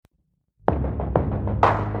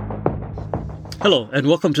Hello, and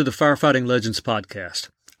welcome to the Firefighting Legends podcast.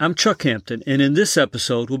 I'm Chuck Hampton, and in this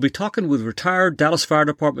episode, we'll be talking with retired Dallas Fire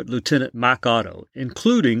Department Lieutenant Mike Otto,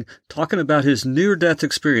 including talking about his near-death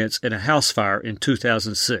experience in a house fire in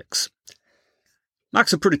 2006.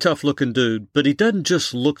 Mike's a pretty tough-looking dude, but he doesn't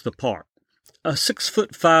just look the part. A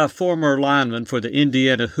 6'5" former lineman for the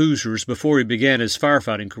Indiana Hoosiers before he began his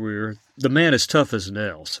firefighting career, the man is tough as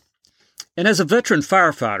nails. And as a veteran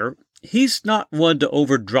firefighter, he's not one to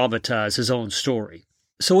over-dramatize his own story.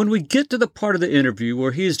 So when we get to the part of the interview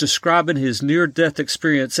where he is describing his near-death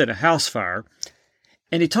experience in a house fire,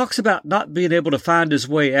 and he talks about not being able to find his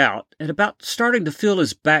way out and about starting to feel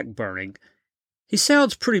his back burning, he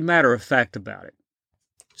sounds pretty matter-of-fact about it.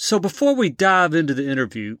 So before we dive into the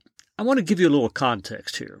interview, I want to give you a little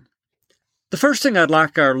context here. The first thing I'd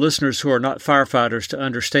like our listeners who are not firefighters to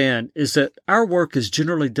understand is that our work is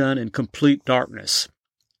generally done in complete darkness.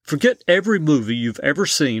 Forget every movie you've ever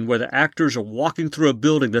seen where the actors are walking through a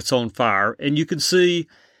building that's on fire and you can see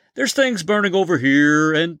there's things burning over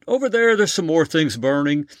here and over there there's some more things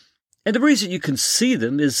burning. And the reason you can see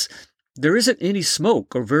them is there isn't any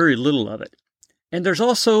smoke or very little of it. And there's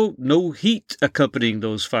also no heat accompanying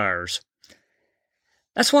those fires.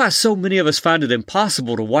 That's why so many of us find it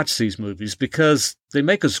impossible to watch these movies, because they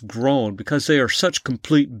make us groan, because they are such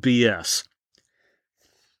complete BS.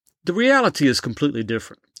 The reality is completely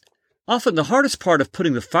different. Often the hardest part of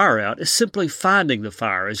putting the fire out is simply finding the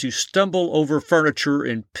fire as you stumble over furniture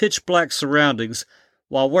in pitch-black surroundings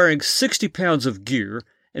while wearing 60 pounds of gear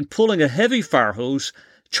and pulling a heavy fire hose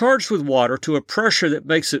charged with water to a pressure that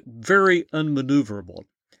makes it very unmaneuverable.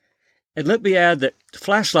 And let me add that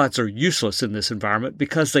flashlights are useless in this environment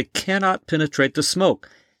because they cannot penetrate the smoke.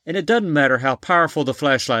 And it doesn't matter how powerful the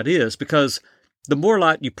flashlight is, because the more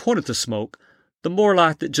light you point at the smoke, the more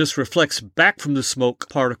light that just reflects back from the smoke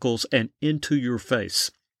particles and into your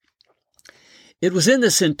face. It was in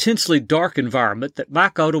this intensely dark environment that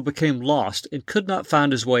Mike Otto became lost and could not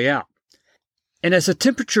find his way out. And as the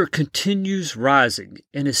temperature continues rising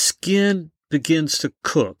and his skin begins to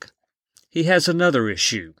cook, he has another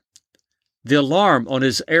issue. The alarm on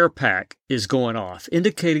his air pack is going off,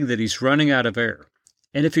 indicating that he's running out of air.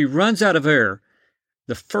 And if he runs out of air,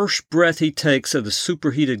 the first breath he takes of the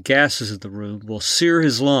superheated gases of the room will sear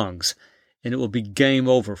his lungs, and it will be game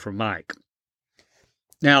over for Mike.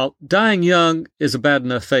 Now, dying young is a bad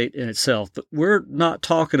enough fate in itself, but we're not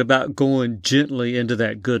talking about going gently into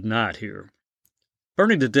that good night here.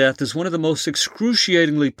 Burning to death is one of the most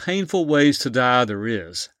excruciatingly painful ways to die there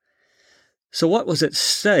is. So what was at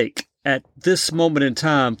stake at this moment in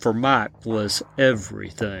time for Mike was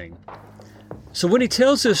everything. So when he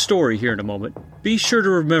tells his story here in a moment, be sure to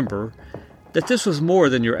remember that this was more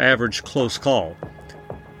than your average close call.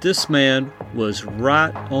 This man was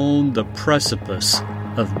right on the precipice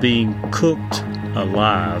of being cooked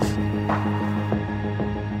alive.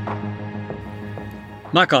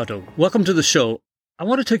 Mike Otto, welcome to the show. I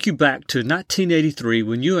want to take you back to 1983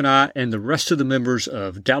 when you and I and the rest of the members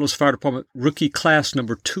of Dallas Fire Department rookie class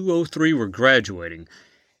number 203 were graduating.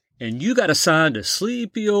 And you got assigned to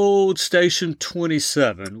sleepy old Station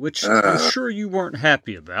 27, which I'm sure you weren't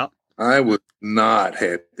happy about. I was not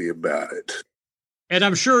happy about it. And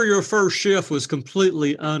I'm sure your first shift was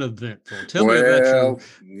completely uneventful. Tell me about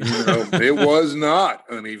it was not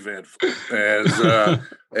uneventful.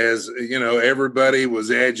 As you know, everybody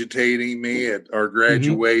was agitating me at our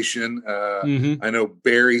graduation. I know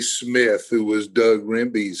Barry Smith, who was Doug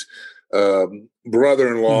Rimby's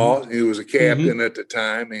brother-in-law, who was a captain at the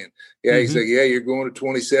time, and he said, "Yeah, you're going to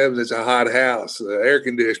 27. It's a hot house. The air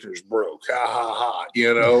conditioner's broke. Ha ha ha!"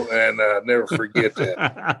 And I'll never forget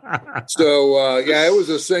that. So it was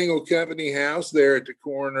a single company house there at the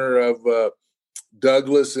corner of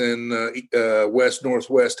Douglas and West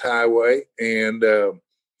Northwest Highway, and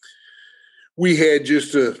we had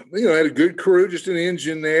just had a good crew, just an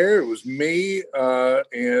engine there. It was me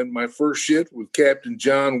and my first shift with Captain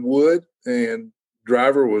John Wood, and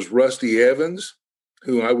driver was Rusty Evans,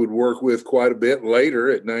 who I would work with quite a bit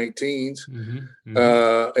later at 19s.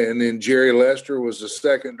 And then Jerry Lester was the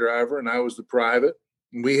second driver, and I was the private.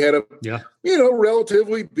 And we had a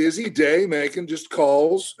relatively busy day making just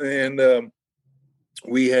calls, and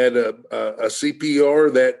we had a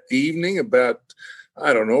CPR that evening about,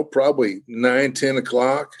 I don't know, probably 9, 10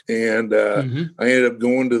 o'clock. And I ended up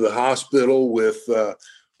going to the hospital with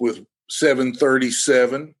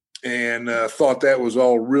 737, and thought that was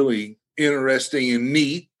all really interesting and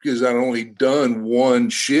neat, because I'd only done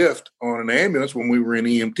one shift on an ambulance when we were in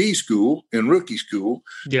EMT school, in rookie school.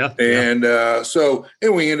 And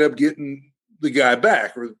we ended up getting the guy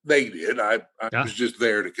back, or they did. I was just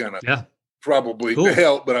there to kind of probably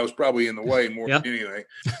helped, but I was probably in the way more than anything.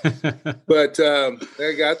 But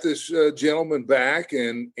I got this gentleman back,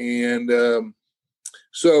 and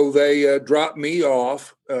so they dropped me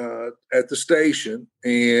off at the station,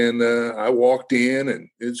 and I walked in, and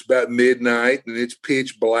it's about midnight, and it's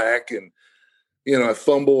pitch black, and I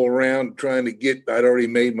fumble around trying to get. I'd already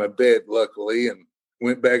made my bed, luckily, and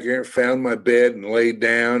went back there and found my bed and laid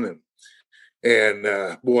down, and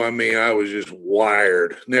boy, I mean, I was just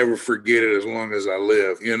wired. Never forget it as long as I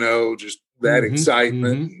live. Just that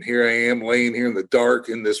excitement. And here I am laying here in the dark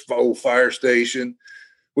in this old fire station,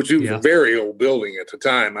 which was a very old building at the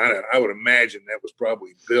time. I would imagine that was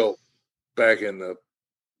probably built back in the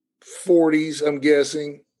 40s, I'm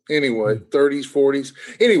guessing. Anyway, 30s, 40s.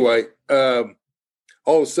 Anyway,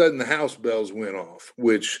 all of a sudden the house bells went off,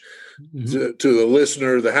 which to the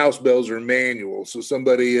listener, the house bells are manual. So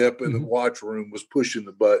somebody up in the watch room was pushing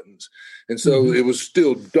the buttons. And so it was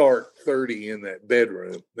still dark 30 in that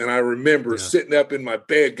bedroom. And I remember sitting up in my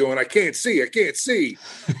bed going, I can't see.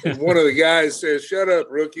 And one of the guys says, shut up,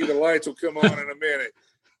 rookie. The lights will come on in a minute.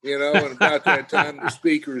 And about that time, the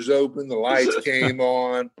speakers opened, the lights came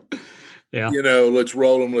on. Yeah. Let's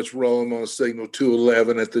roll them on signal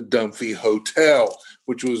 211 at the Dunphy Hotel,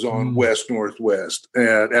 which was on West Northwest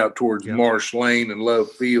and out towards Marsh Lane and Love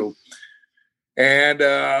Field. And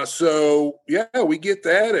so we get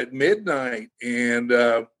that at midnight. And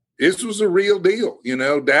this was a real deal.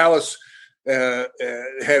 Dallas had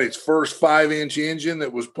its first 5-inch engine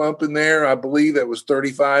that was pumping there. I believe that was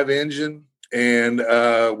 35 engine. And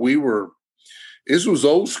this was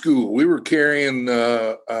old school. We were carrying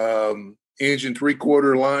engine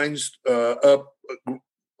 3/4 lines up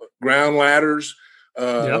ground ladders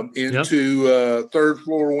into third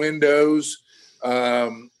floor windows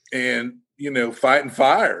and fighting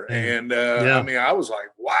fire. And I mean, I was like,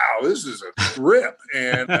 wow, this is a trip.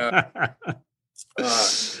 And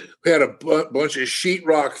we had a bunch of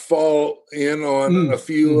sheetrock fall in on a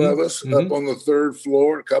few of us up on the third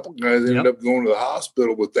floor. A couple guys ended up going to the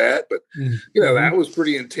hospital with that, but that was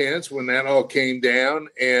pretty intense when that all came down.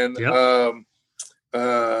 And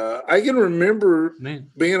I can remember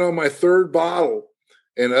being on my third bottle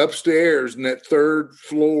and upstairs in that third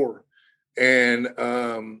floor, and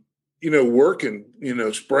working,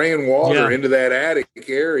 spraying water into that attic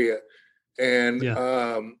area. And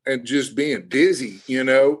just being busy,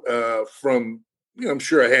 from, I'm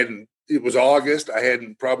sure it was August. I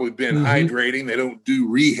hadn't probably been hydrating. They don't do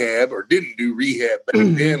rehab or didn't do rehab back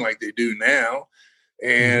then like they do now.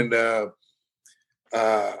 And,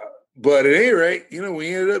 but at any rate,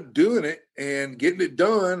 we ended up doing it and getting it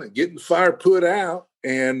done and getting the fire put out.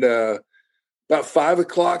 And about 5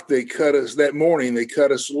 o'clock, that morning, they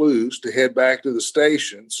cut us loose to head back to the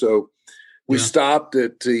station. So we stopped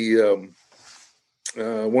at the,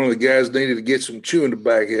 one of the guys needed to get some chewing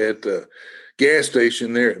tobacco at the gas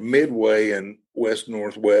station there at Midway in West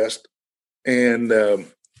Northwest. And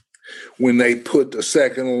when they put the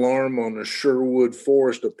second alarm on the Sherwood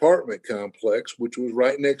Forest apartment complex, which was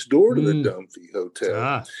right next door to the Dunphy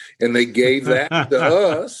Hotel, and they gave that to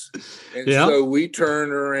us. And so we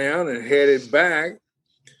turned around and headed back.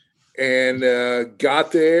 And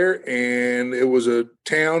got there, and it was a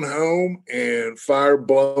townhome, and fire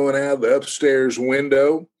blowing out the upstairs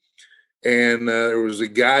window. And there was a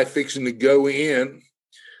guy fixing to go in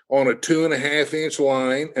on a 2.5-inch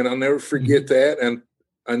line, and I'll never forget that. And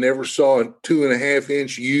I never saw a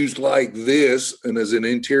 2.5-inch used like this, and as an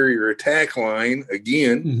interior attack line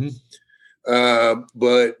again.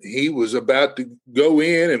 But he was about to go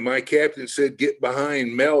in, and my captain said, "Get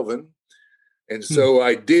behind Melvin." And so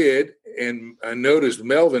I did, and I noticed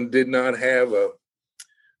Melvin did not have an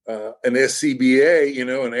SCBA,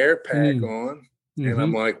 an air pack on. And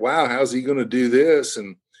I'm like, wow, how's he going to do this?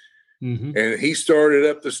 And he started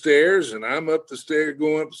up the stairs, and I'm up the stairs,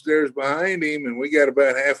 going up the stairs behind him. And we got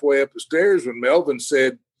about halfway up the stairs when Melvin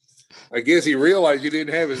said, I guess he realized he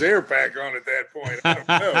didn't have his air pack on at that point. I don't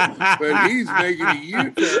know. But he's making a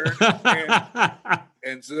U-turn.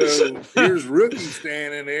 And so here's Rookie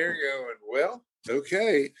standing there going, well,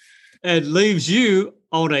 okay. And leaves you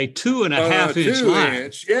on a 2.5-inch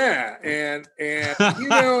line. Yeah. And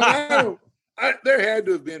there had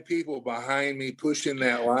to have been people behind me pushing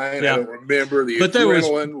that line. I don't remember. But there was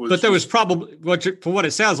probably, for what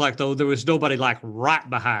it sounds like, though, there was nobody like right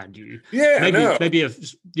behind you. Yeah,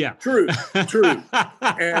 True.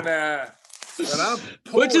 And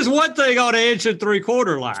which is one thing on an 1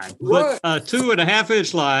 3/4 line, but a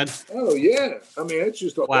 2.5-inch line. Oh yeah, I mean it's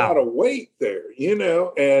just a lot of weight there,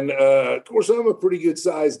 And of course, I'm a pretty good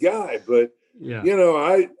sized guy, but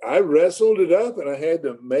I wrestled it up, and I had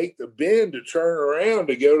to make the bend to turn around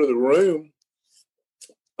to go to the room.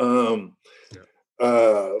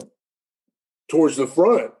 towards the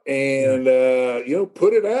front and,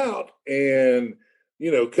 put it out and,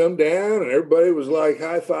 come down, and everybody was like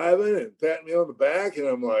high-fiving and patting me on the back. And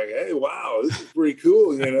I'm like, hey, wow, this is pretty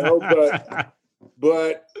cool,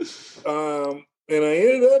 but and I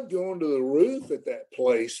ended up going to the roof at that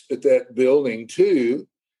place, at that building too.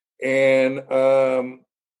 And,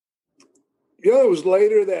 it was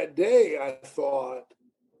later that day, I thought,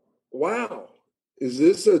 wow, is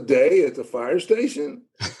this a day at the fire station?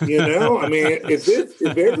 I mean, if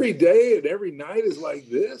every day and every night is like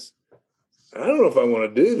this, I don't know if I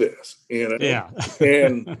want to do this, Yeah.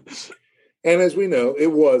 and as we know,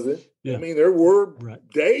 it wasn't. Yeah. I mean, there were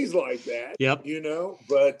days like that. Yep.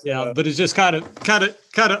 But but it's just kind of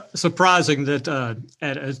surprising that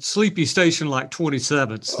at a sleepy station like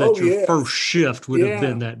 27th that your first shift would have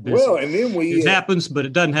been that busy. Well, and then it happens, but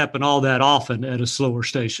it doesn't happen all that often at a slower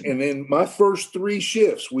station. And then my first 3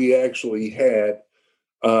 shifts, we actually had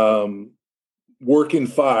working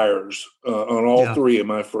fires on all 3 of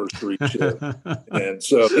my first 3 shifts, and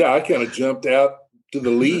so I kind of jumped out to the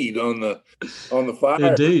lead on the fire.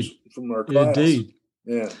 Indeed. From our class. Indeed.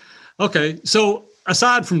 Yeah. Okay. So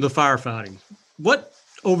aside from the firefighting, what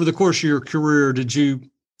over the course of your career did you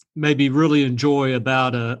maybe really enjoy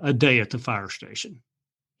about a day at the fire station?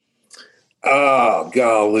 Oh,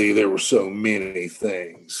 golly, there were so many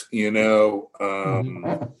things, I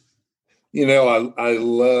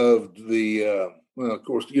loved the, well, of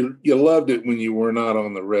course, you loved it when you were not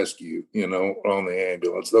on the rescue, on the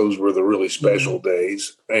ambulance. Those were the really special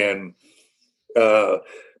days. And,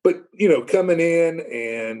 but, coming in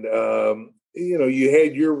and, you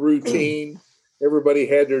had your routine. Everybody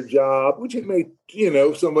had their job, which it may,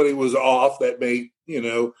 somebody was off, that may,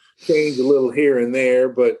 change a little here and there.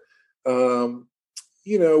 But,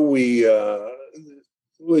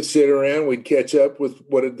 we'd sit around, we'd catch up with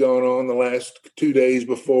what had gone on the last 2 days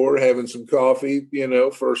before, having some coffee,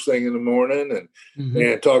 first thing in the morning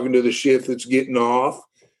and talking to the shift that's getting off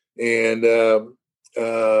and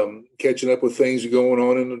catching up with things going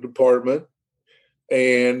on in the department.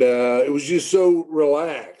 And it was just so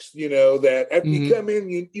relaxed, that after you come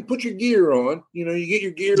in, you put your gear on, you get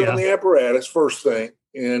your gear on the apparatus first thing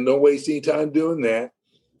and don't waste any time doing that.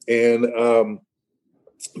 And,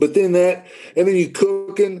 but then and then you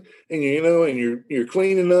cooking and and you're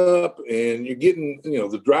cleaning up and you're getting,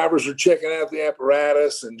 the drivers are checking out the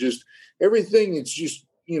apparatus and just everything. It's just,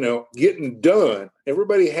 getting done.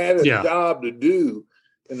 Everybody had a job to do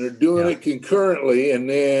and they're doing it concurrently. And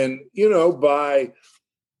then, by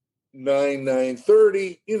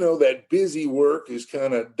 9:30, that busy work is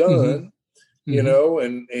kind of done,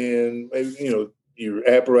 and maybe, your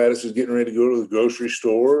apparatus is getting ready to go to the grocery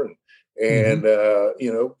store and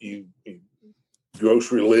you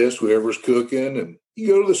grocery list whoever's cooking, and you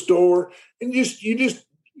go to the store and you just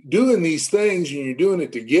doing these things, and you're doing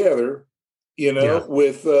it together,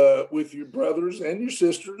 with your brothers and your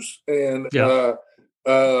sisters, and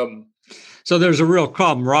so there's a real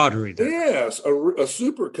camaraderie there. Yes, a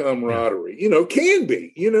super camaraderie. Can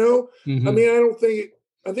be. I mean, I think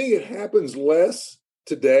it happens less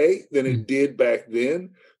today than it did back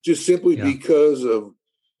then, just simply because of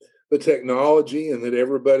the technology and that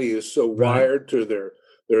everybody is so wired to their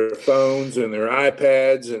phones and their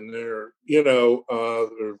iPads and their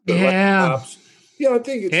laptops. I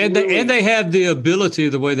think it's and they have the ability,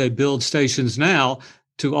 the way they build stations now,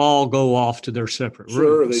 to all go off to their separate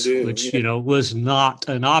rooms, they do. Which was not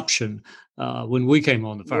an option when we came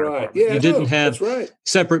on the fire department. Yeah, you didn't have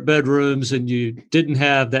separate bedrooms, and you didn't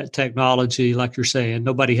have that technology, like you're saying.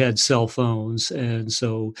 Nobody had cell phones, and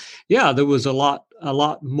so there was a lot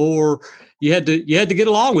more. You had to get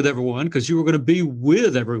along with everyone because you were going to be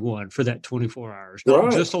with everyone for that 24 hours,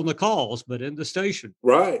 not just on the calls, but in the station.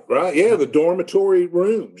 Right. Yeah, the dormitory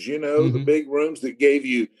rooms, the big rooms that gave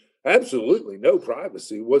you absolutely no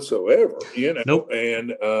privacy whatsoever, Nope.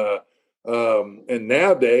 And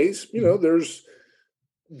nowadays,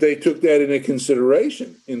 they took that into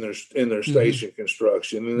consideration in their station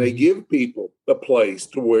construction, and they give people a place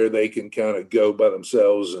to where they can kind of go by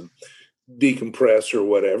themselves and decompress or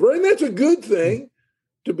whatever. And that's a good thing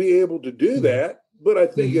to be able to do that. But I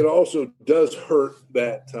think it also does hurt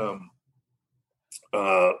that,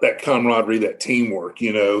 that camaraderie, that teamwork,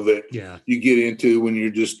 that you get into when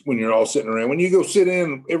you're all sitting around. When you go sit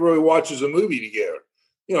in, everybody watches a movie together.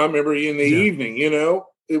 I remember in the evening,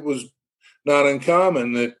 it was not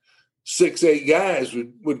uncommon that 6-8 guys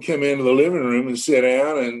would come into the living room and sit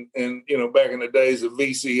down and back in the days of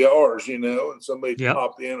VCRs, and somebody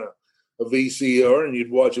popped in a VCR and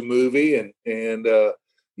you'd watch a movie and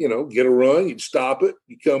get a run, you'd stop it,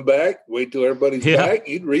 you come back, wait till everybody's back,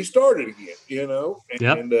 you'd restart it again,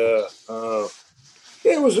 and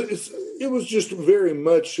it was just very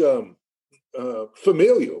much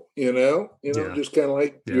familial, just kind of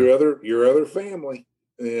like your other family,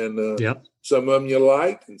 and some of them you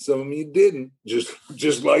liked and some of them you didn't,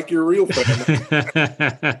 just like your real family.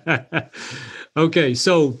 Okay,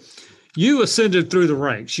 so you ascended through the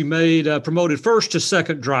ranks. You made promoted first to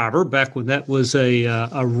second driver back when that was a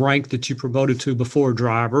rank that you promoted to before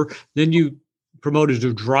driver. Then you promoted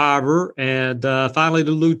to driver and finally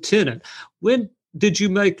to lieutenant. When did you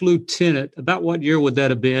make lieutenant? About what year would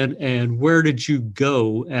that have been? And where did you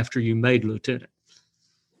go after you made lieutenant?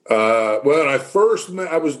 Well, I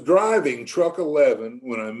was driving truck 11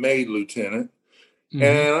 when I made lieutenant. Mm-hmm.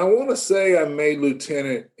 And I want to say I made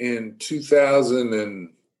lieutenant in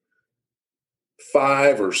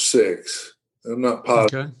 2005 or 6. I'm not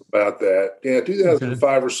positive about that. Yeah,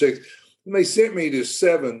 2005 or 6. And they sent me to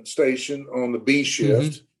 7 station on the B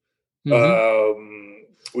shift,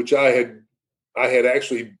 which I had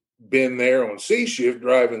actually been there on C shift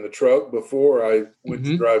driving the truck before I went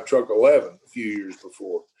to drive truck 11 a few years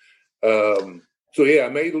before. I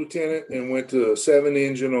made lieutenant and went to 7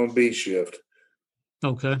 engine on B shift.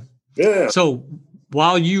 Okay. Yeah. So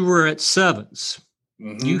while you were at 7s,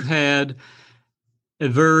 you had a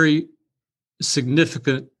very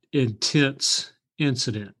significant, intense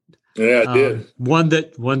incident. Yeah, I did. One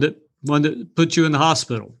that put you in the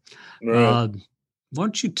hospital. Right. Why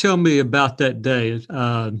don't you tell me about that day?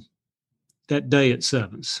 That day at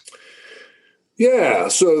 7s. Yeah,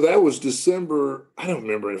 so that was December. I don't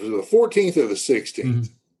remember if it was the 14th or the 16th.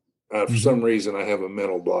 For some reason, I have a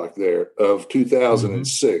mental block there of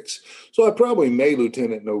 2006. So I probably made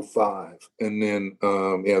lieutenant in 05. And then,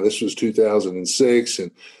 this was 2006.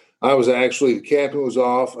 And I was actually, the captain was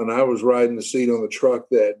off and I was riding the seat on the truck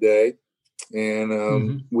that day.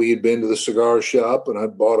 And we had been to the cigar shop and I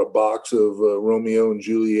bought a box of Romeo and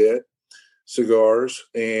Juliet cigars.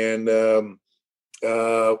 And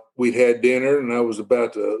we'd had dinner and I was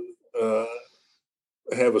about to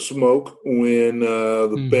have a smoke when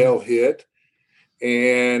the bell hit,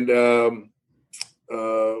 and it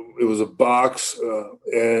was a box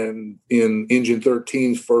and in engine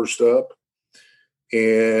 13's first up,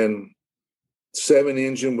 and 7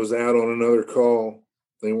 engine was out on another call.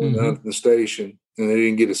 They went out to the station and they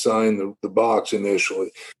didn't get assigned the box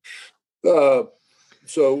initially.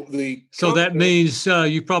 So that means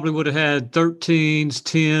you probably would have had 13s,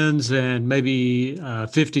 10s, and maybe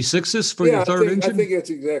 56s for your third engine? I think that's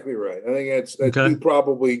exactly right. I think that's we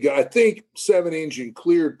probably got, I think 7 engine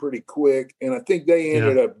cleared pretty quick, and I think they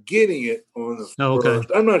ended up getting it on the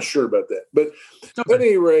first. I'm not sure about that. But at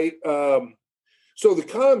any rate, so the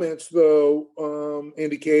comments, though,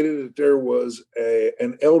 indicated that there was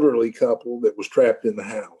an elderly couple that was trapped in the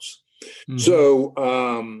house. So,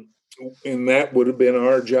 and that would have been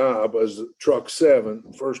our job as truck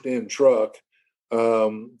 7, first in truck,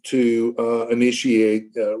 to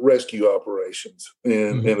initiate rescue operations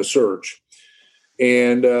and a search.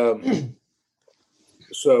 And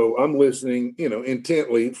so I'm listening,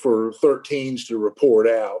 intently for 13s to report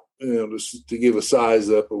out, to give a size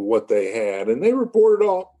up of what they had. And they reported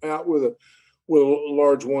all out with a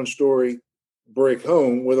large 1-story brick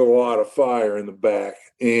home with a lot of fire in the back.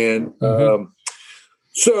 And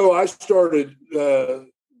so I started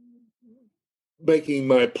making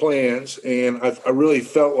my plans, and I really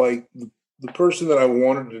felt like the person that I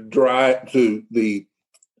wanted to drive to do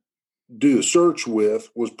the search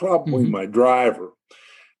with was probably my driver,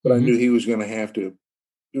 but I knew he was going to have to.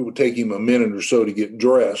 It would take him a minute or so to get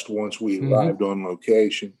dressed once we arrived on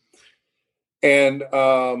location, and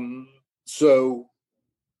so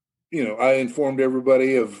I informed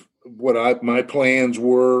everybody of what my plans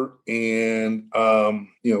were, and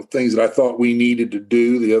things that I thought we needed to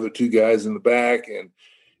do. The other 2 guys in the back and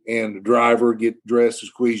the driver, get dressed as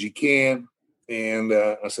quick as you can. And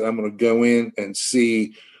I said, I'm going to go in and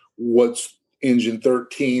see what's engine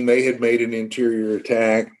 13. They had made an interior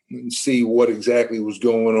attack, and see what exactly was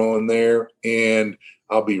going on there. And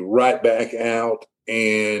I'll be right back out.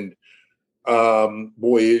 And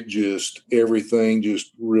everything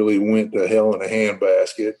just really went to hell in a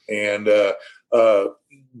handbasket. And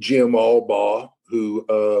Jim Albaugh, who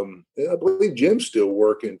I believe Jim's still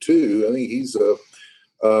working too. I think he's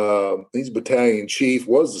battalion chief,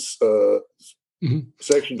 was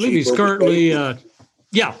section chief. He's currently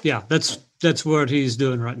that's what he's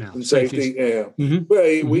doing right now. Safety, yeah.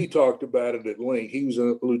 Well, we talked about it at length. He was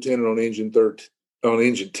a lieutenant on engine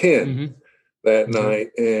 10. that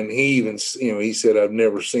night. And he even, he said, I've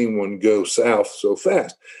never seen one go south so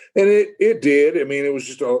fast. And it did. I mean, it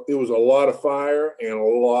was a lot of fire and a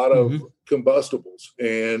lot of combustibles.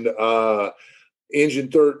 And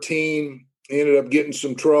Engine 13 ended up getting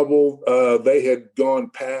some trouble. They had gone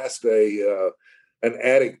past an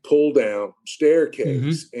attic pull down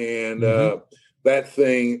staircase, and that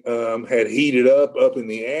thing had heated up in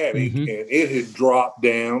the attic, and it had dropped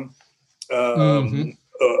down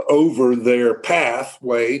over their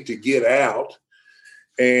pathway to get out.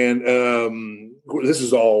 And this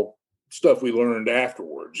is all stuff we learned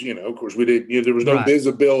afterwards. Of course, we did. There was no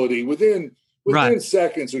visibility within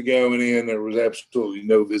seconds of going in. There was absolutely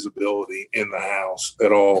no visibility in the house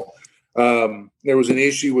at all. There was an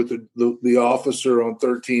issue with the officer on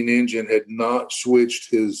 13 Engine had not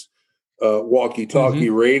switched his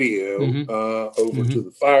walkie-talkie radio over to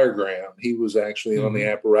the fire ground. He was actually on the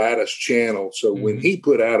apparatus channel. So when he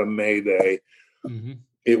put out a mayday,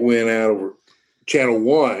 it went out over channel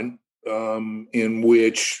 1, in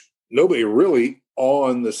which nobody really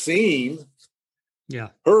on the scene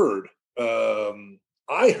heard.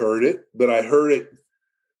 I heard it, but I heard it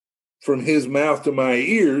from his mouth to my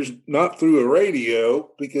ears, not through a radio,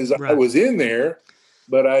 because I was in there,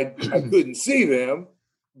 but I couldn't see them.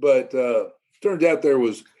 But turns out there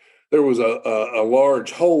was a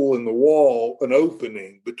large hole in the wall, an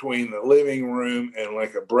opening between the living room and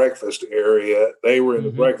like a breakfast area. They were in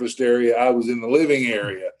the breakfast area. I was in the living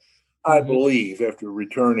area, I believe, after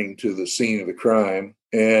returning to the scene of the crime.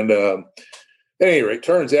 And at any rate,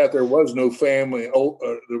 turns out there was no family.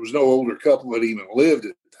 There was no older couple that even lived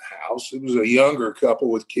at the house. It was a younger couple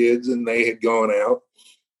with kids, and they had gone out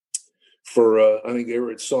for, I think they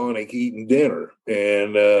were at Sonic eating dinner,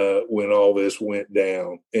 and when all this went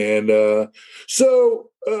down. And so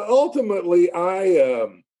ultimately, I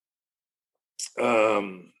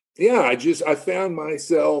found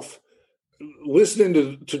myself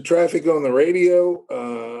listening to traffic on the radio.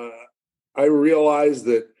 I realized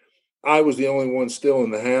that I was the only one still in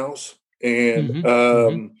the house, and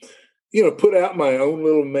put out my own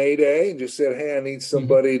little mayday and just said, "Hey, I need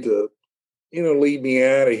somebody to, lead me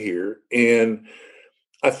out of here." And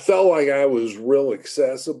I felt like I was real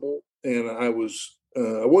accessible, and I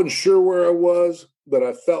wasn't sure where I was, but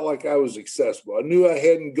I felt like I was accessible. I knew I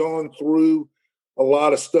hadn't gone through a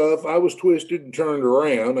lot of stuff. I was twisted and turned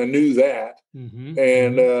around. I knew that.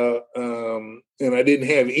 And I didn't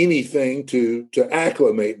have anything to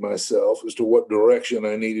acclimate myself as to what direction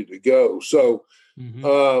I needed to go. So,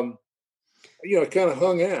 I kind of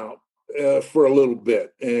hung out for a little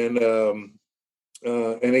bit, and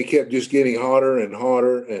it kept just getting hotter and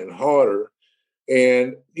hotter and hotter.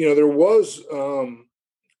 And, there was,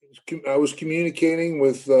 I was communicating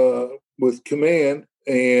with command,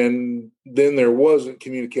 and then there wasn't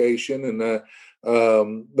communication, and that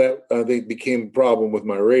I think became a problem with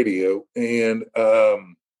my radio. And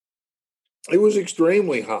it was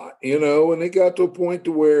extremely hot, and it got to a point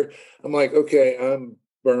to where I'm like, okay, I'm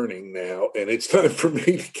burning now, and it's time for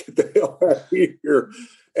me to get the hell out of here.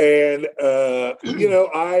 And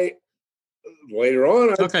I later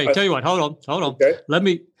on, tell you what, hold on. Okay. Let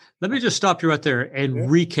me just stop you right there and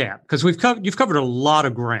recap, because you've covered a lot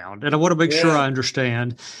of ground, and I want to make sure I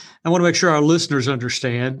understand. I want to make sure our listeners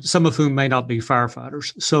understand, some of whom may not be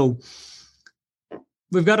firefighters. So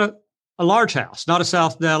we've got a large house, not a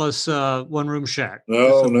South Dallas one-room shack.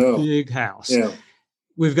 No. Big house. Yeah.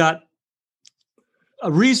 We've got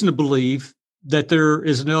a reason to believe that there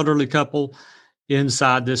is an elderly couple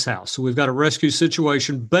inside this house. So we've got a rescue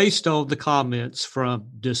situation based on the comments from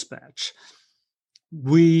dispatch.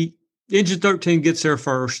 Engine 13 gets there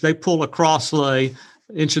first. They pull a cross lay,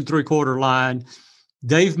 1.75-inch line.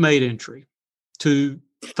 They've made entry to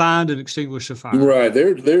find and extinguish the fire. Right.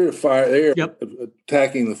 They're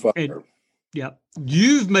attacking the fire.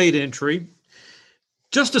 You've made entry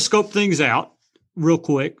just to scope things out real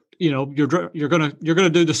quick. You're gonna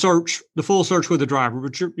do the full search with the driver,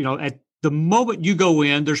 but at the moment you go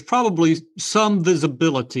in, there's probably some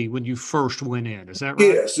visibility when you first went in. Is that right?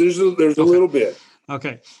 Yes, there's a little bit.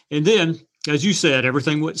 Okay. And then, as you said,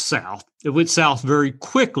 everything went south. It went south very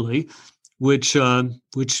quickly, which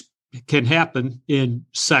can happen in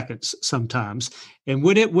seconds sometimes. And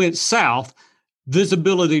when it went south,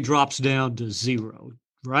 visibility drops down to 0,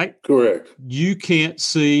 right? Correct. You can't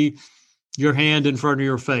see your hand in front of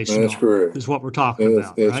your face. That's correct. Is what we're talking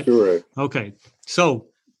about. That's right? Correct. Okay. So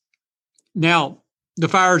now the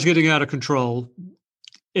fire is getting out of control.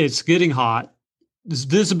 It's getting hot. This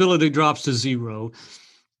visibility drops to 0.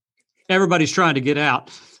 Everybody's trying to get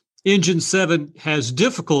out. Engine 7 has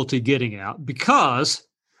difficulty getting out because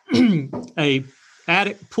a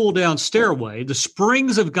attic pull-down stairway, the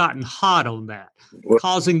springs have gotten hot on that,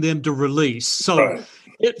 causing them to release. So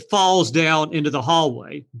it falls down into the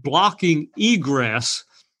hallway, blocking egress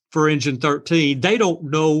for engine 13. They don't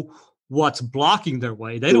know what's blocking their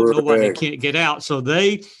way. They don't know why they can't get out. So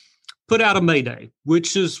they put out a mayday,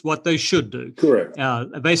 which is what they should do. Correct.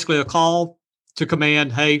 Basically a call to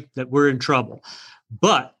command, hey, that we're in trouble.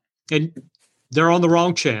 And they're on the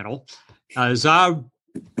wrong channel. As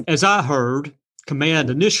I heard, command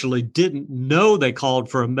initially didn't know they called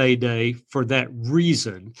for a mayday for that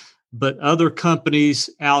reason, but other companies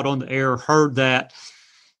out on the air heard that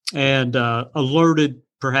and alerted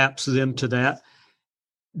perhaps them to that.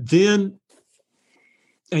 Then,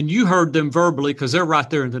 and you heard them verbally because they're right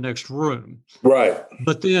there in the next room. Right.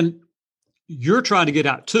 But then you're trying to get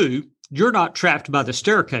out too. You're not trapped by the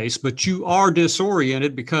staircase, but you are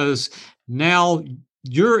disoriented because now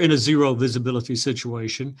you're in a zero visibility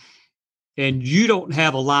situation and you don't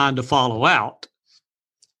have a line to follow out.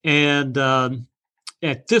 And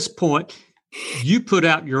at this point, you put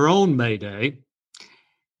out your own mayday.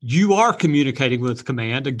 You are communicating with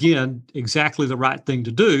command. Again, exactly the right thing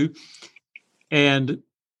to do. And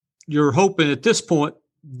you're hoping at this point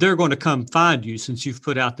they're going to come find you since you've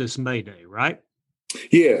put out this mayday, right?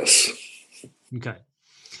 Yes. Okay.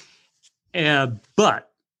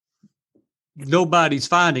 But nobody's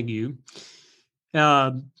finding you.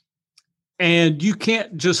 And you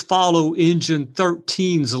can't just follow engine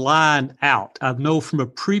 13's line out. I know from a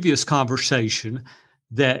previous conversation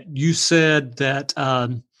that you said that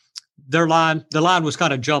the line was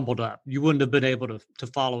kind of jumbled up. You wouldn't have been able to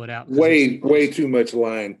follow it out. Way too much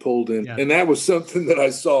line pulled in. Yeah. And that was something that I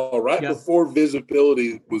saw right before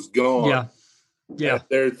visibility was gone. Yeah. Yeah.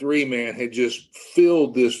 Their 3-man had just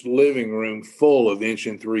filled this living room full of 1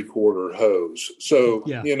 3/4 hose. So,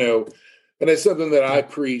 and it's something that I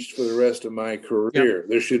preached for the rest of my career. Yep.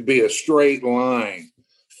 There should be a straight line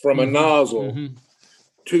from a nozzle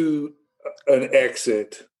to an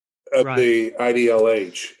exit of the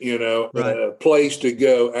IDLH, a place to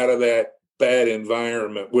go out of that bad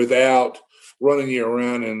environment without running you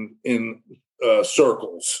around in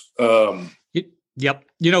circles. Yep.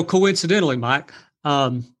 Coincidentally, Mike,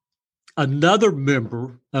 another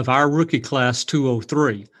member of our rookie class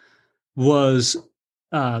 203 was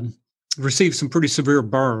received some pretty severe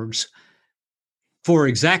burns for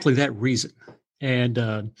exactly that reason.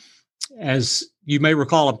 And as you may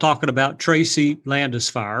recall, I'm talking about Tracy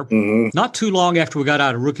Landisfire, not too long after we got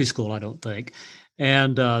out of rookie school, I don't think.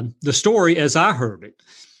 And the story, as I heard it,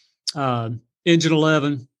 Engine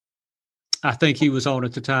 11, I think he was on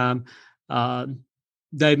at the time,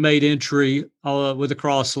 they made entry with a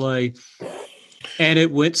cross lay, and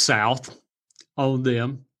it went south on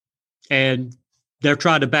them. And they're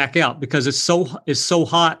trying to back out because it's so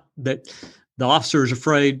hot that the officer is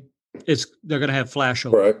afraid they're going to have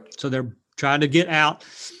flashover. Right. So they're trying to get out.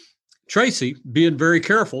 Tracy, being very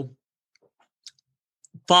careful,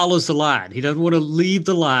 follows the line. He doesn't want to leave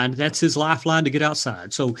the line. That's his lifeline to get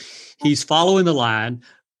outside. So he's following the line,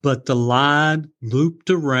 but the line looped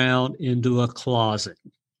around into a closet.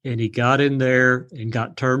 And he got in there and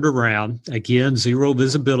got turned around. Again, zero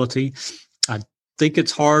visibility. I think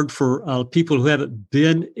it's hard for people who haven't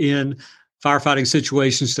been in firefighting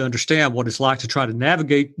situations to understand what it's like to try to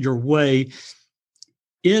navigate your way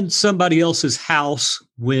in somebody else's house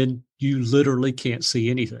when you literally can't see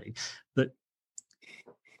anything. But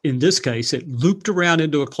in this case, it looped around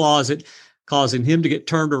into a closet, causing him to get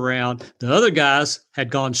turned around. The other guys had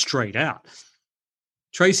gone straight out.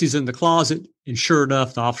 Tracy's in the closet, and sure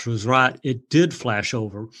enough, the officer was right. It did flash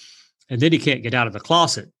over. And then he can't get out of the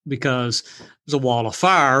closet because there's a wall of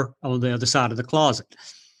fire on the other side of the closet.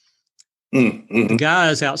 The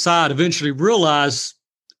guys outside eventually realize,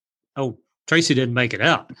 oh, Tracy didn't make it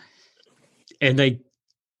out. And they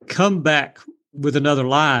come back with another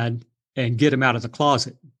line and get him out of the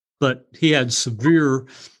closet. But he had severe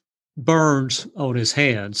burns on his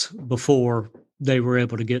hands before they were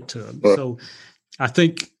able to get to him. So I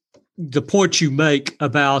think the point you make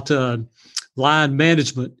about line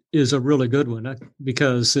management is a really good one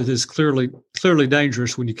because it is clearly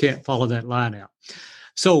dangerous when you can't follow that line out.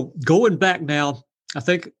 So going back now, I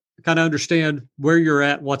think I kind of understand where you're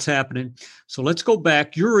at, what's happening. So let's go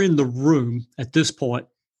back. You're in the room at this point,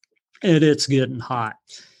 and it's getting hot.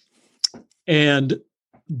 And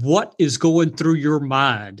what is going through your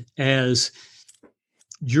mind as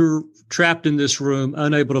you're trapped in this room,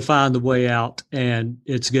 unable to find the way out, and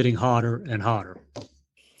it's getting hotter and hotter?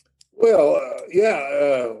 Well,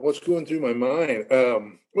 what's going through my mind?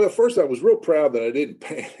 Well, first, I was real proud that I didn't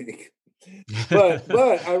panic.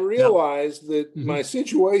 but I realized that Mm-hmm. my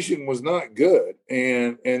situation was not good,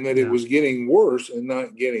 and that it was getting worse and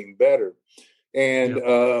not getting better. And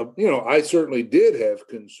I certainly did have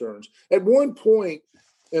concerns at one point.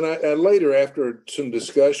 And I later, after some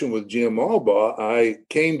discussion with Jim Albaugh, I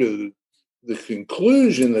came to the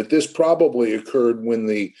conclusion that this probably occurred when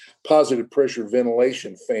the positive pressure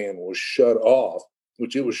ventilation fan was shut off,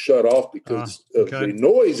 which it was shut off because of the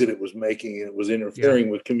noise that it was making, and it was interfering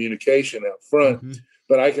with communication out front. Mm-hmm.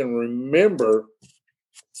 But I can remember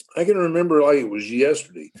like it was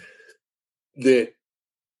yesterday that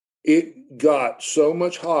it got so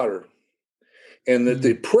much hotter, and that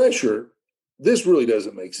the pressure, this really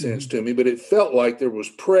doesn't make sense to me, but it felt like there was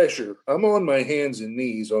pressure. I'm on my hands and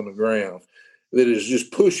knees on the ground that is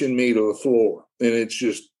just pushing me to the floor. And it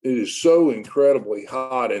is so incredibly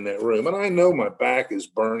hot in that room. And I know my back is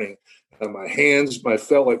burning, and my hands, I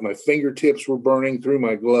felt like my fingertips were burning through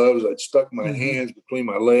my gloves. I'd stuck my hands between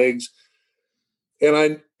my legs.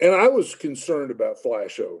 And I was concerned about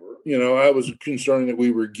flashover. I was concerned that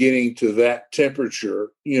we were getting to that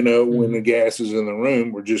temperature, when the gases in the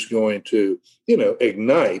room were just going to,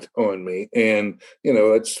 ignite on me. And,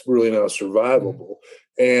 that's really not survivable.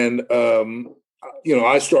 And,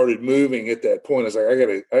 I started moving at that point. I was like,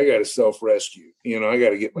 I gotta self-rescue, I got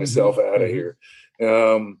to get myself out of here.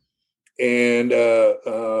 So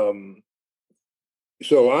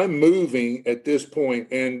I'm moving at this point,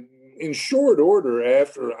 and in short order,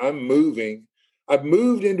 after I've moved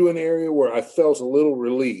into an area where I felt a little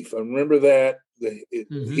relief. I remember that the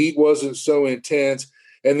heat wasn't so intense.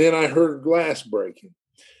 And then I heard glass breaking.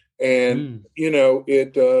 And,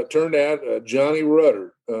 it turned out Johnny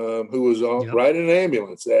Rudder, who was riding an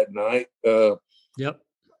ambulance that night,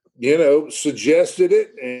 suggested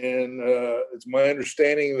it. And it's my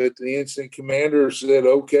understanding that the incident commander said,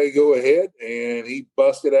 okay, go ahead. And he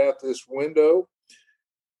busted out this window.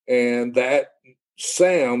 And that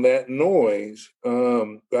sound, that noise,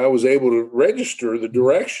 I was able to register the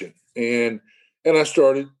direction. And I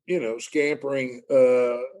started, scampering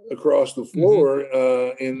across the floor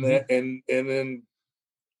in that. And then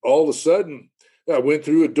all of a sudden, I went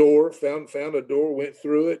through a door, found a door, went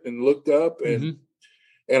through it, and looked up,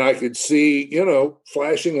 and I could see,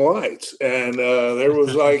 flashing lights, and there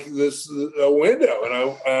was like a window,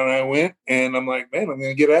 and I went, and I'm like, man, I'm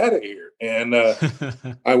going to get out of here. And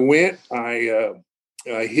I went, I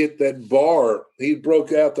hit that bar. He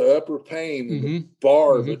broke out the upper pane, and the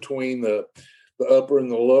bar between the upper and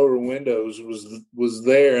the lower windows was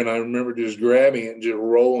there, and I remember just grabbing it and just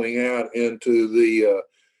rolling out into the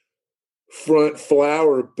front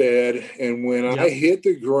flower bed. And when I hit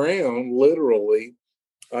the ground, literally,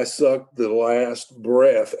 I sucked the last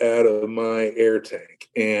breath out of my air tank,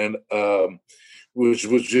 and which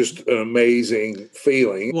was just an amazing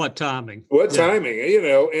feeling. What timing?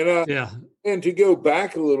 And to go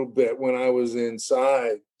back a little bit, when I was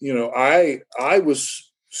inside, I was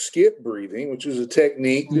skip breathing, which is a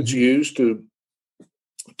technique that's used to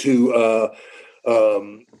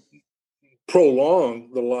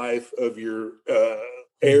prolong the life of your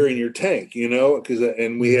air in your tank,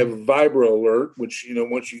 and we have Vibro Alert, which,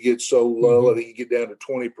 once you get so low, I think you get down to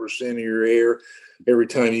 20% of your air. Every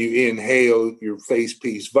time you inhale, your face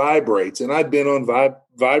piece vibrates. And I've been on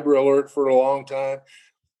Vibro Alert for a long time,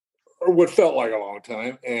 or what felt like a long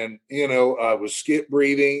time. And, I was skip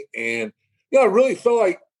breathing, and, I really felt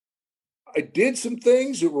like I did some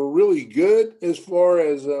things that were really good as far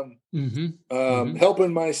as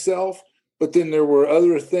helping myself. But then there were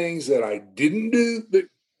other things that I didn't do that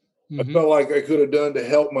I felt like I could have done to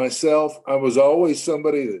help myself. I was always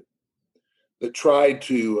somebody that tried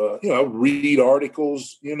to, read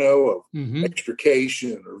articles, of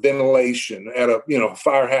extrication or ventilation at a,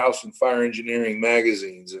 firehouse and fire engineering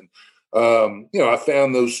magazines. And, I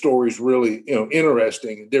found those stories really,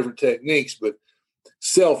 interesting and different techniques. But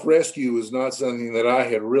self-rescue is not something that I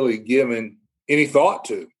had really given any thought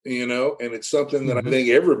to, and it's something that I think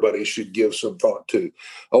everybody should give some thought to,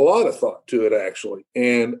 a lot of thought to it, actually.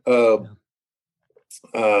 And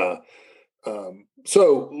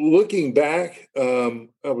so looking back, I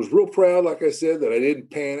was real proud, like I said, that I didn't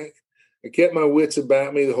panic. I kept my wits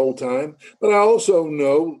about me the whole time. But I also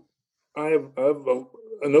know I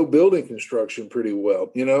know building construction pretty well.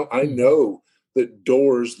 I know that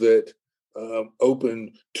doors that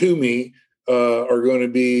open to me are going to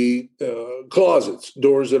be closets.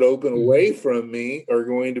 Doors that open away from me are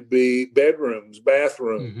going to be bedrooms,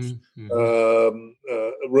 bathrooms,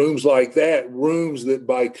 rooms like that. Rooms that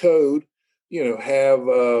by code,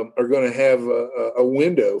 are going to have a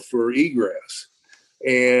window for egress.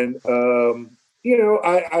 And I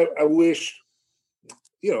wish,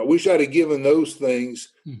 I wish I'd have given those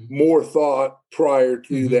things more thought prior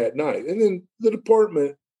to that night. And then the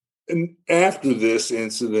department, and after this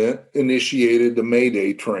incident, initiated the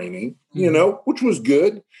Mayday training, which was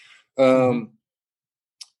good. To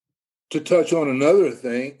touch on another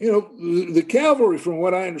thing, the cavalry, from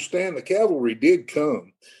what I understand, the cavalry did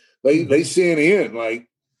come. They sent in like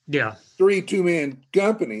 3 2-man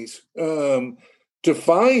companies to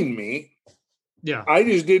find me. Yeah. I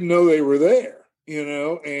just didn't know they were there,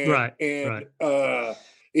 and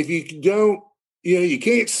if you don't, you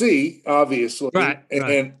can't see, obviously,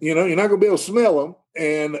 and you're not going to be able to smell them.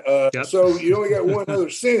 And so you only got one other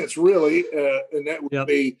sense, really, and that would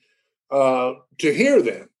be to hear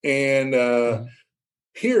them. And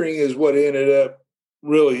hearing is what ended up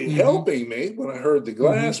really helping me when I heard the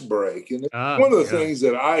glass break. And one of the things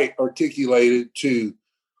that I articulated to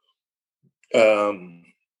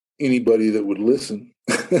anybody that would listen,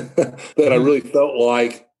 that I really felt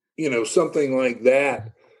like, something like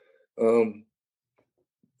that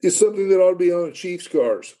is something that ought to be on a Chiefs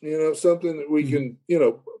cars, something that we can,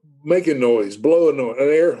 make a noise, blow a noise, an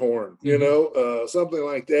air horn, something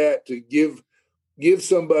like that, to give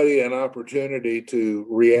somebody an opportunity to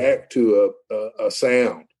react to a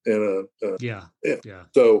sound and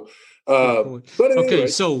So, but anyway. Okay,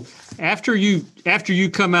 so after you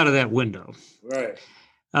come out of that window, right?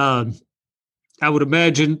 I would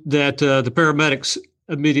imagine that the paramedics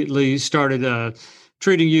immediately started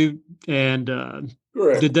treating you, and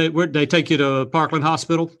correct. Did they take you to Parkland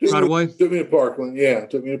Hospital right away? Took me to Parkland, yeah.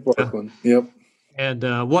 Took me to Parkland, yep. And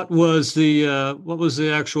what was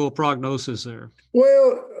the actual prognosis there?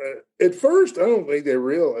 Well, at first, I don't think they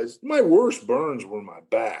realized my worst burns were my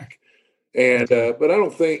back, and but I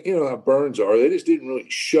don't think how burns are. They just didn't really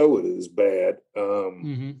show it as bad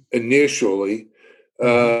initially.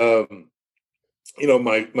 My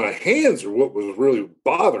hands are what was really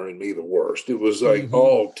bothering me the worst. It was like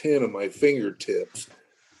all 10 of my fingertips,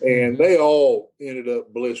 and they all ended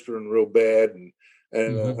up blistering real bad.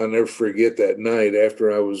 And I'll never forget that night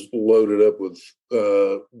after I was loaded up with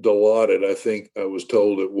Dilaudid. I think I was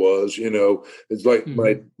told it was. It's like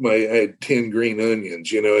I had 10 green onions.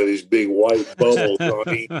 These big white bubbles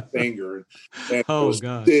on each finger, and I was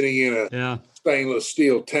sitting in a stainless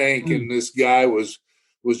steel tank, and this guy was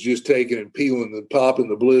just taking and popping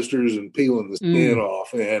the blisters and peeling the skin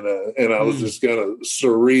off. And I was just kind of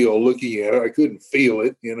surreal looking at it. I couldn't feel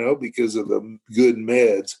it, because of the good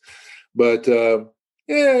meds. But,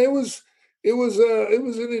 it was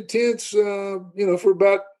an intense, for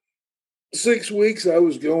about 6 weeks, I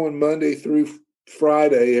was going Monday through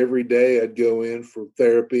Friday every day. I'd go in for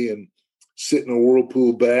therapy and sit in a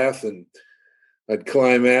whirlpool bath, and I'd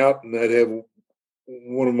climb out, and I'd have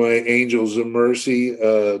one of my angels of mercy,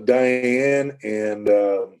 Diane, and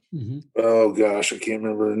oh gosh, I can't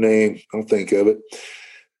remember her name. I'll think of it.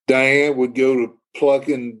 Diane would go to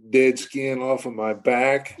plucking dead skin off of my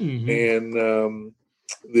back, and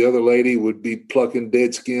the other lady would be plucking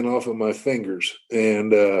dead skin off of my fingers,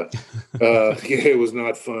 and it was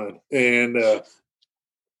not fun. And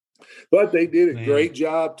but they did a great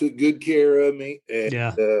job, took good care of me, and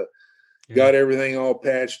got everything all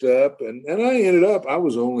patched up, and I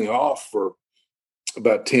was only off for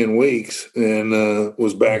about 10 weeks and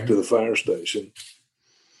was back to the fire station.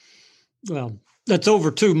 Well, that's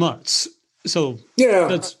over 2 months. So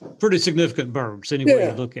that's pretty significant burns any way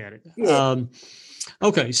you look at it. Yeah.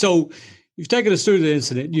 Okay, so you've taken us through the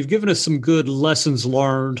incident. You've given us some good lessons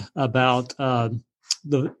learned about the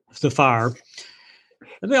fire.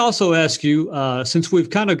 Let me also ask you, since we've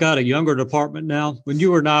kind of got a younger department now, when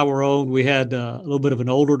you and I were on, we had a little bit of an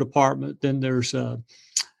older department. Then there's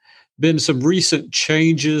been some recent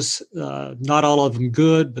changes, not all of them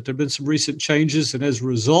good, but there have been some recent changes. And as a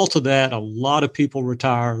result of that, a lot of people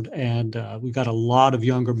retired, and we got a lot of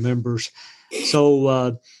younger members.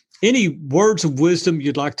 So any words of wisdom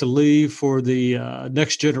you'd like to leave for the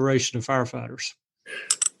next generation of firefighters?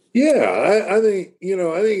 Yeah, I think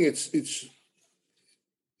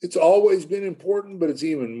it's always been important, but it's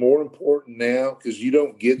even more important now because you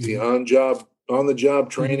don't get the on the job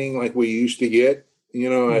training like we used to get.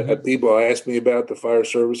 People ask me about the fire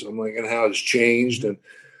service. I'm like, and how it's changed. And,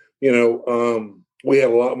 we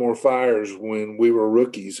had a lot more fires when we were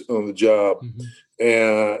rookies on the job,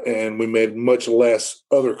 and we made much less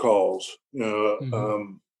other calls.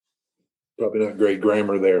 Probably not great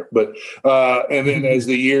grammar there, but and then as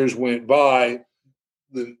the years went by,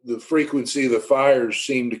 the frequency of the fires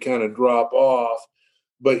seemed to kind of drop off,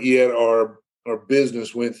 but yet our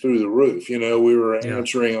business went through the roof. We were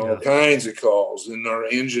answering all kinds of calls, and our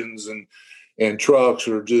engines and trucks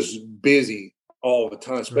are just busy all the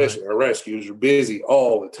time, especially our rescues are busy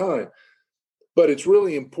all the time. But it's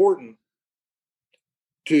really important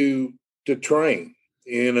to train,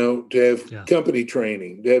 to have company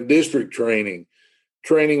training, to have district training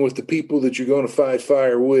with the people that you're going to fight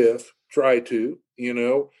fire with. Try to,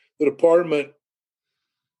 the department,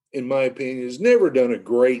 in my opinion, has never done a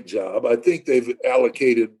great job. I think they've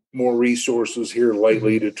allocated more resources here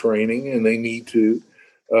lately to training, and they need to.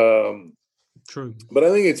 True. But I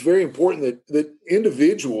think it's very important that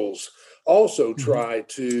individuals also try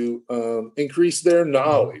to increase their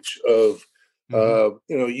knowledge of,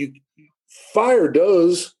 fire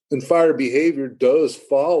does, and fire behavior does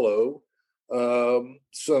follow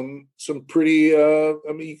some pretty,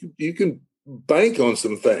 you can bank on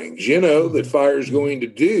some things, that fire is going to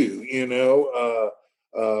do,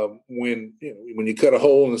 when you cut a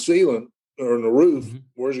hole in the ceiling or in the roof,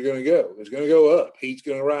 where's it going to go? It's going to go up. Heat's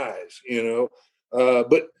going to rise,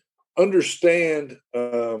 but understand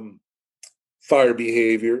fire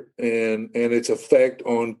behavior and its effect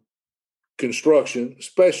on construction,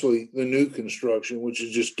 especially the new construction, which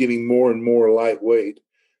is just getting more and more lightweight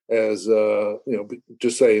as, to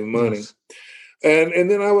save money. Yes. And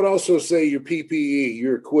then I would also say your PPE,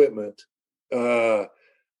 your equipment. I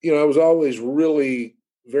was always really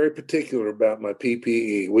very particular about my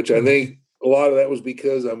PPE, which I think a lot of that was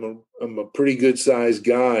because I'm a pretty good sized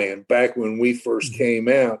guy. And back when we first came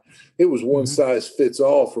out, it was one size fits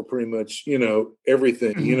all for pretty much,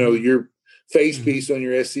 everything. Your face piece on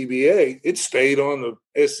your SCBA, it stayed on the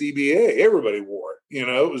SCBA. Everybody wore it.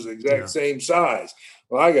 It was the exact same size.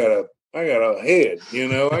 Well, I got a head,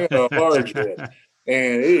 I got a large head,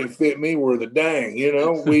 and it didn't fit me worth a dang.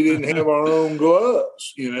 We didn't have our own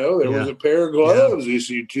gloves. There was a pair of gloves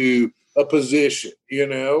issued to a position,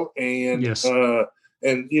 and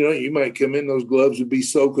you might come in, those gloves would be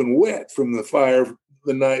soaking wet from the fire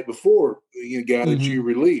the night before you got that you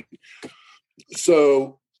relieved.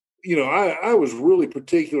 So, I was really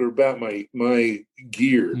particular about my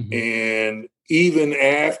gear, and even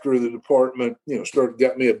after the department,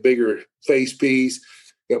 got me a bigger face piece,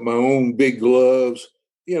 got my own big gloves,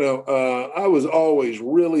 I was always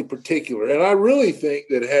really particular. And I really think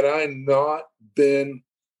that had I not been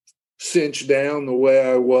cinched down the way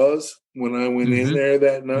I was when I went in there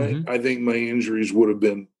that night, I think my injuries would have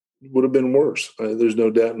been worse. There's no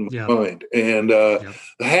doubt in my mind. And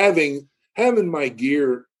having my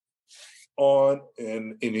gear on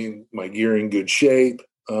and in my gear in good shape,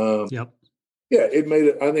 it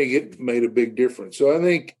made a big difference. So I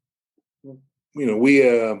think,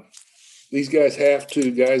 these guys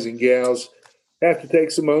guys and gals have to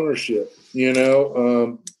take some ownership,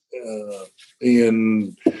 in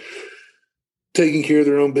taking care of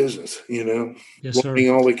their own business, learning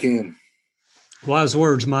all they can. Wise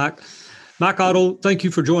words, Mike. Mike Otto, thank you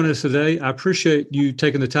for joining us today. I appreciate you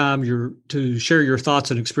taking the time to share your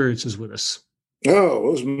thoughts and experiences with us. Oh,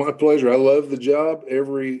 it was my pleasure. I love the job.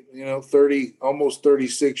 Every, almost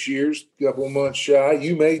 36 years, a couple of months shy.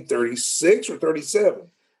 You made 36 or 37?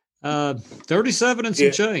 37 and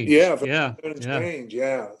some change. Yeah. Change.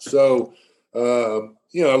 Yeah. So, I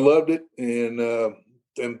loved it. And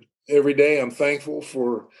every day I'm thankful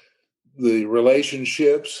for the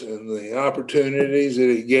relationships and the opportunities that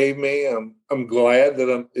it gave me. I'm glad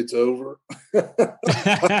that it's over.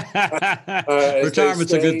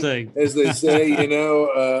 Retirement's a good thing. As they say,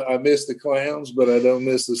 I miss the clowns, but I don't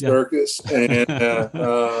miss the circus. And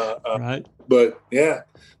right. But yeah,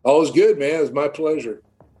 all is good, man. It's my pleasure.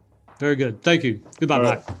 Very good. Thank you. Goodbye,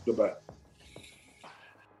 Mike. Goodbye.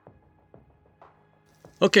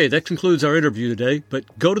 Okay, that concludes our interview today, but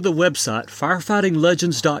go to the website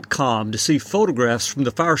firefightinglegends.com to see photographs from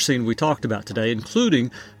the fire scene we talked about today,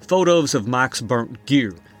 including photos of Mike's burnt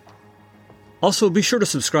gear. Also, be sure to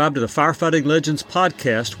subscribe to the Firefighting Legends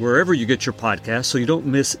podcast wherever you get your podcasts so you don't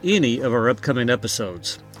miss any of our upcoming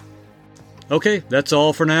episodes. Okay, that's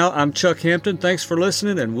all for now. I'm Chuck Hampton. Thanks for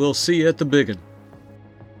listening, and we'll see you at the big one.